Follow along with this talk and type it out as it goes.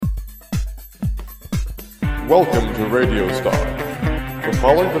Welcome to Radio Star. The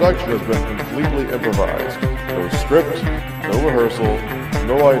following production has been completely improvised. No script, no rehearsal,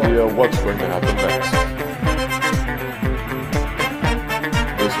 no idea what's going to happen next.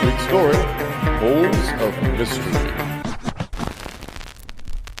 This week's story, Holes of Mystery.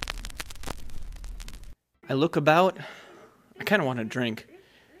 I look about. I kind of want a drink.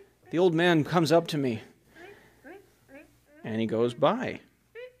 The old man comes up to me. And he goes by.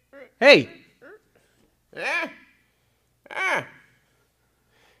 Hey! Yeah? Ah.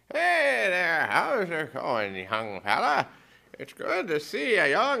 Hey there, how's it going, young fella? It's good to see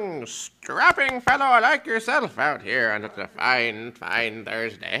a young, strapping fellow like yourself out here on such a fine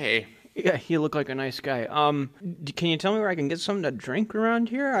Thursday. Yeah, you look like a nice guy. Can you tell me where I can get something to drink around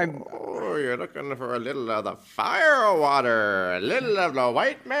here? Oh, you're looking for a little of the fire water, a little of the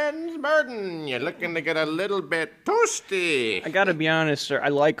white man's burden. You're looking to get a little bit toasty. I gotta be honest, sir. I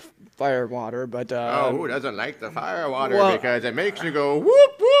like fire water, but who doesn't like the fire water? Well, because it makes you go whoop,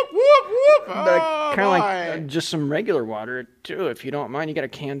 whoop, whoop, whoop. But I kind of like just some regular water, too, if you don't mind. You got a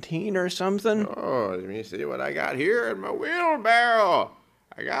canteen or something? Oh, let me see what I got here in my wheelbarrow.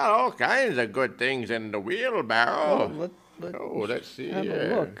 I got all kinds of good things in the wheelbarrow. Let's see have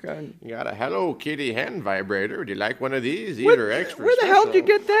here. a look. You got a Hello Kitty hand vibrator. Would you like one of these? These are extra Where the hell did you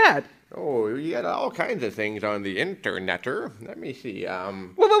get that? Oh, you got all kinds of things on the interneter. Let me see.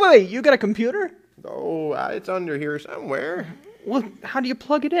 Wait. You got a computer? Oh, it's under here somewhere. Well, how do you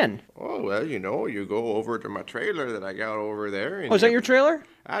plug it in? Oh, well, you go over to my trailer that I got over there. Oh, is that your trailer?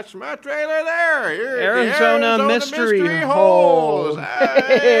 That's my trailer there. You're Arizona Mystery Holes.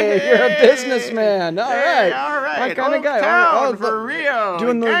 Hey, you're a businessman. All right. All right. My kind of guy. Town, for real.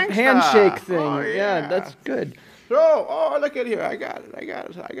 Doing the Gangsta. handshake thing. Oh, yeah, that's good. So, look at here. I got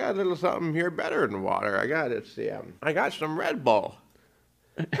a little something here better than water. I got some Red Bull.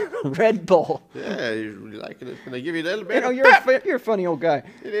 Red Bull. Yeah, you like it? It's gonna give you a little bit. You're a funny old guy.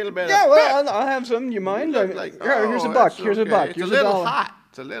 A little bit. Yeah, of well, I'll have some. You mind? Here, here's a buck. Here's a buck. It's Here's a little $1. hot.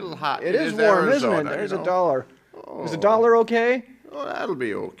 It's a little hot. It is warm, Arizona, isn't it? There's $1. Oh. Is $1 okay? Oh, that'll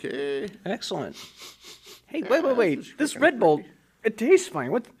be okay. Excellent. Hey, wait. This Red Bull, it tastes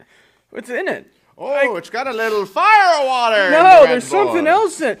fine. What's in it? Oh, it's got a little fire water. No, there's something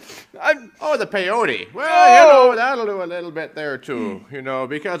else in it. Oh, the peyote. Well, that'll do a little bit there too,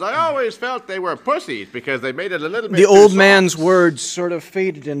 because I always felt they were pussies because they made it a little bit The too old soft. man's words sort of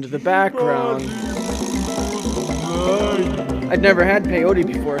faded into the background. I'd never had peyote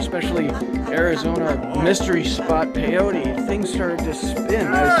before, especially Arizona mystery spot peyote. Things started to spin.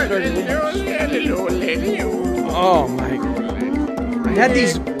 Oh my! I had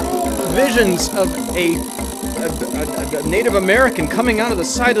these visions of a Native American coming out of the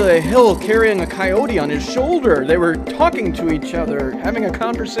side of the hill carrying a coyote on his shoulder. They were talking to each other, having a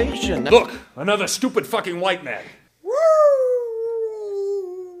conversation. Look, another stupid fucking white man.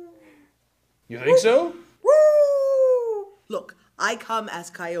 You think so? Look, I come as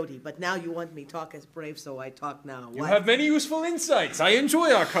Coyote, but now you want me talk as Brave, so I talk now. You have many useful insights. I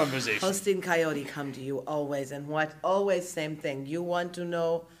enjoy our conversation. Hosting Coyote come to you always, and what? Always same thing. You want to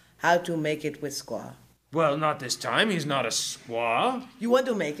know how to make it with Squaw. Well, not this time. He's not a squaw. You want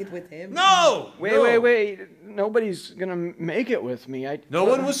to make it with him? No! Wait. Nobody's gonna make it with me. No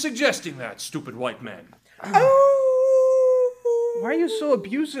one was suggesting that, stupid white man. Why are you so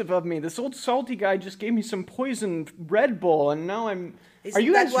abusive of me? This old salty guy just gave me some poisoned Red Bull, and now I'm... Are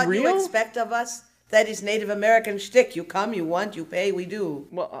you guys what real? You expect of us? That is Native American shtick. You come, you want, you pay, we do.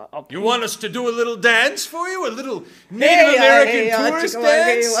 Well, You want us to do a little dance for you? A little Native American tourist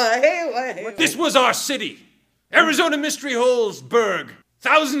dance? This was our city. Arizona Mystery Holes, Berg.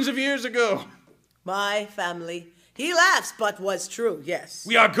 Thousands of years ago. My family. He laughs, but was true, yes.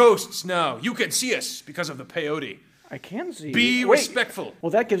 We are ghosts now. You can see us because of the peyote. I can see. Be respectful. Well,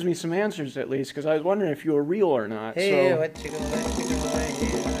 that gives me some answers at least, because I was wondering if you were real or not. Hey, so... what you gonna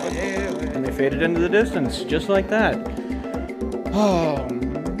And they faded into the distance, just like that. Oh,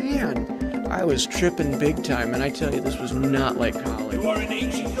 man. I was tripping big time, and I tell you, this was not like college. You are in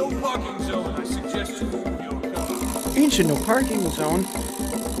ancient no parking zone. I suggest you move your car. Ancient no parking zone?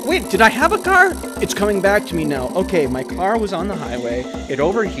 Wait, did I have a car? It's coming back to me now. Okay, my car was on the highway. It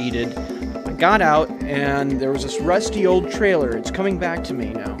overheated. I got out, and there was this rusty old trailer. It's coming back to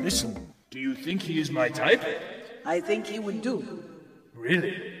me now. Listen, do you think he is my type? I think he would do.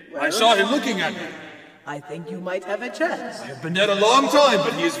 Really? I saw him looking at me. I think you might have a chance. I have been dead a long time,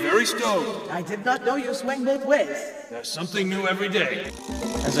 but he is very stoned. I did not know you swing both ways. There's something new every day.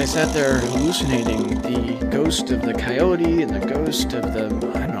 As I sat there hallucinating the ghost of the coyote and the ghost of the,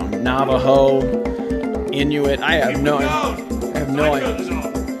 Navajo, Inuit, I have no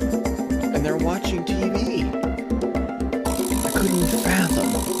idea. And they're watching TV.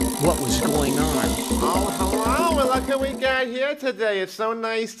 look who we got here today. It's so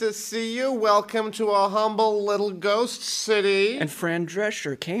nice to see you. Welcome to our humble little ghost city. And Fran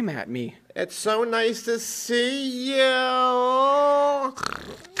Drescher came at me. It's so nice to see you.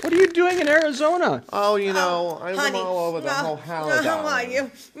 What are you doing in Arizona? Oh, you know, I'm Honey, all over the whole house. how are you?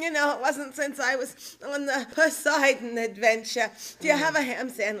 You know, it wasn't since I was on the Poseidon adventure. Do you have a ham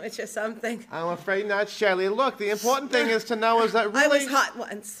sandwich or something? I'm afraid not, Shelley. Look, the important thing is to know is that really... I was hot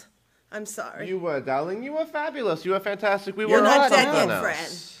once. I'm sorry. You were, darling. You were fabulous. You were fantastic. We You're were not all dead something yet,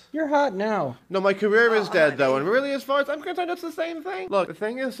 else. Fran. You're hot now. No, my career is dead, though, honey. and really, as far as I'm concerned, it's the same thing. Look, the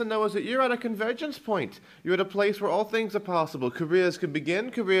thing is to know is that you're at a convergence point. You're at a place where all things are possible. Careers can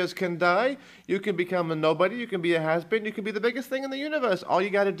begin, careers can die. You can become a nobody, you can be a has-been, you can be the biggest thing in the universe. All you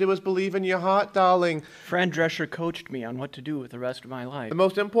gotta do is believe in your heart, darling. Fran Drescher coached me on what to do with the rest of my life. The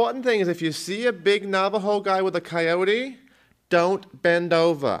most important thing is if you see a big Navajo guy with a coyote, don't bend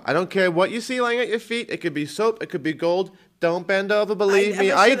over. I don't care what you see laying at your feet. It could be soap, it could be gold. Don't bend over, believe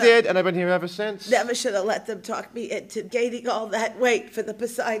me. I did, and I've been here ever since. Never should have let them talk me into gaining all that weight for the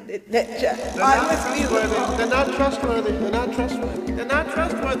Poseidon adventure. I was beautiful. They're not trustworthy. They're not trustworthy. They're not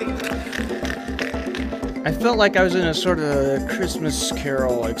trustworthy. I felt like I was in a sort of Christmas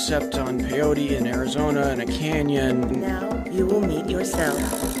carol, except on peyote in Arizona in a canyon. Now you will meet yourself,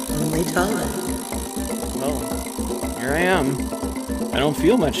 only taller. Well, here I am. I don't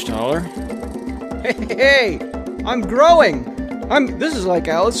feel much taller. Hey! I'm growing. This is like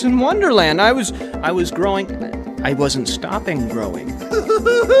Alice in Wonderland. I was growing. I wasn't stopping growing.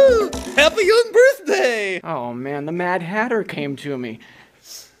 Happy young birthday! Oh man, the Mad Hatter came to me.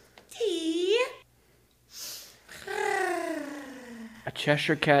 Tea. A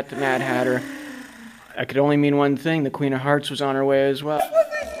Cheshire Cat, the Mad Hatter. That could only mean one thing. The Queen of Hearts was on her way as well.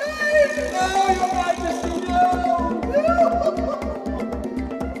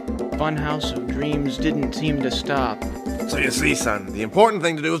 Funhouse of Dreams didn't seem to stop. So you see, son, the important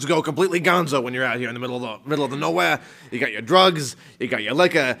thing to do is to go completely gonzo when you're out here in the middle of the nowhere. You got your drugs, you got your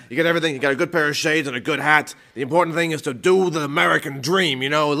liquor, you got everything. You got a good pair of shades and a good hat. The important thing is to do the American dream, you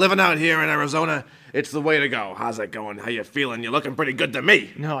know, living out here in Arizona. It's the way to go. How's it going? How you feeling? You're looking pretty good to me.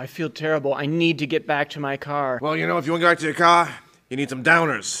 No, I feel terrible. I need to get back to my car. Well, you know, if you want to get back to your car, you need some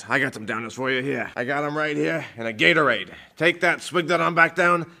downers. I got some downers for you here. I got them right here in a Gatorade. Take that, swig that on back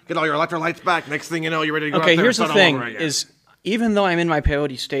down, get all your electrolytes back. Next thing you know, you're ready to go out Okay, there here's and the start all thing, over again. is even though I'm in my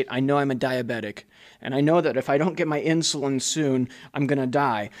peyote state, I know I'm a diabetic. And I know that if I don't get my insulin soon, I'm gonna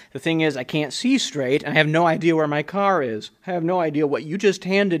die. The thing is, I can't see straight, and I have no idea where my car is. I have no idea what you just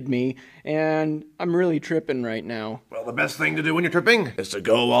handed me, and I'm really tripping right now. Well, the best thing to do when you're tripping is to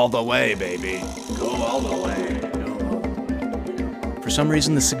go all the way, baby. Go all the way. For some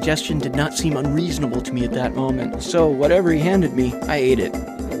reason, the suggestion did not seem unreasonable to me at that moment. So whatever he handed me, I ate it.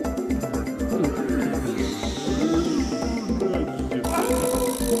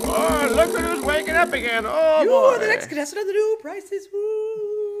 Oh, look at who's waking up again. Oh, You're boy. the next contestant of the new Prices.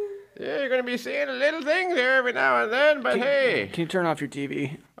 Woo. Yeah, you're going to be seeing a little thing there every now and then, but hey. Can you turn off your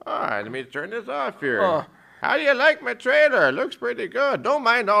TV? All right, let me turn this off here. Oh. How do you like my trailer? Looks pretty good. Don't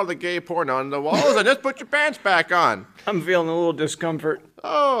mind all the gay porn on the walls and just put your pants back on. I'm feeling a little discomfort.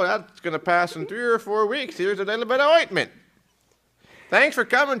 Oh, that's going to pass in 3 or 4 weeks. Here's a little bit of ointment. Thanks for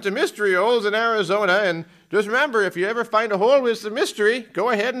coming to Mystery Holes in Arizona, and just remember, if you ever find a hole with some mystery,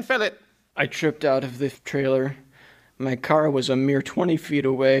 go ahead and fill it. I tripped out of the trailer. My car was a mere 20 feet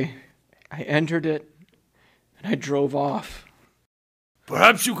away. I entered it, and I drove off.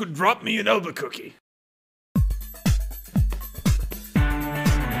 Perhaps you could drop me in Albuquerque.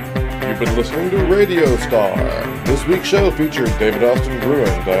 You've been listening to Radio Star. This week's show featured David Austin Gruen,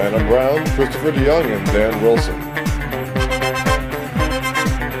 Diana Brown, Christopher DeYoung, and Dan Wilson.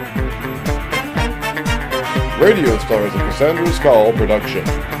 Radio Star is a Cassandra Skull production.